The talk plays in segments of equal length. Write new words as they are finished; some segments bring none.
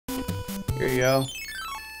Here you go.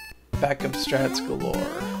 Backup strats galore.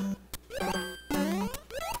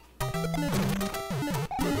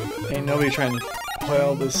 Ain't nobody trying to play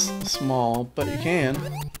all this small, but you can.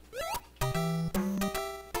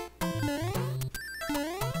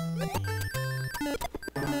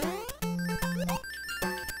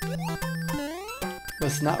 The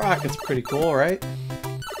Snot Rocket's pretty cool, right?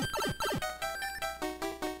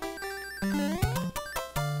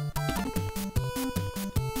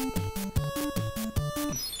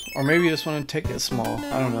 Or maybe you just want to take it small.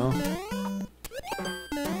 I don't know.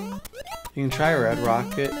 You can try Red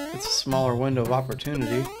Rocket. It's a smaller window of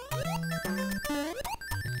opportunity.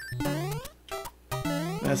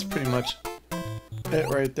 That's pretty much it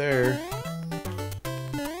right there.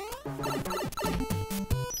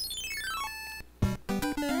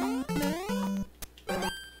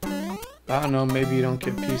 I don't know, maybe you don't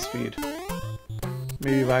get Peace Feed.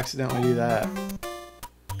 Maybe you accidentally do that.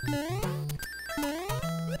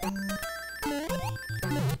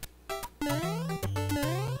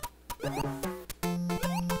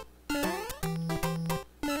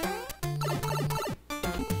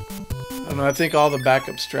 I don't know, I think all the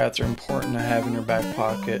backup strats are important to have in your back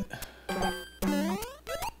pocket.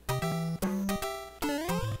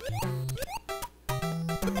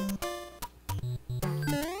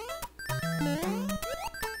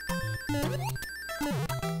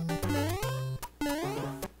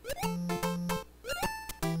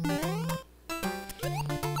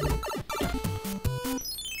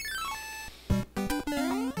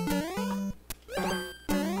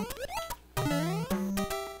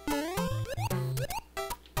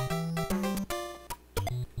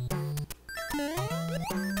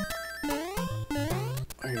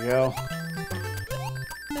 There you go.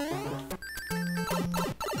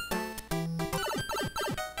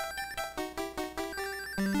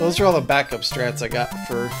 Those are all the backup strats I got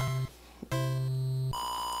for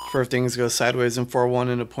if things go sideways in 4-1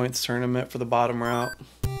 in a points tournament for the bottom route.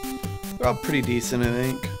 They're all pretty decent, I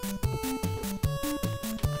think.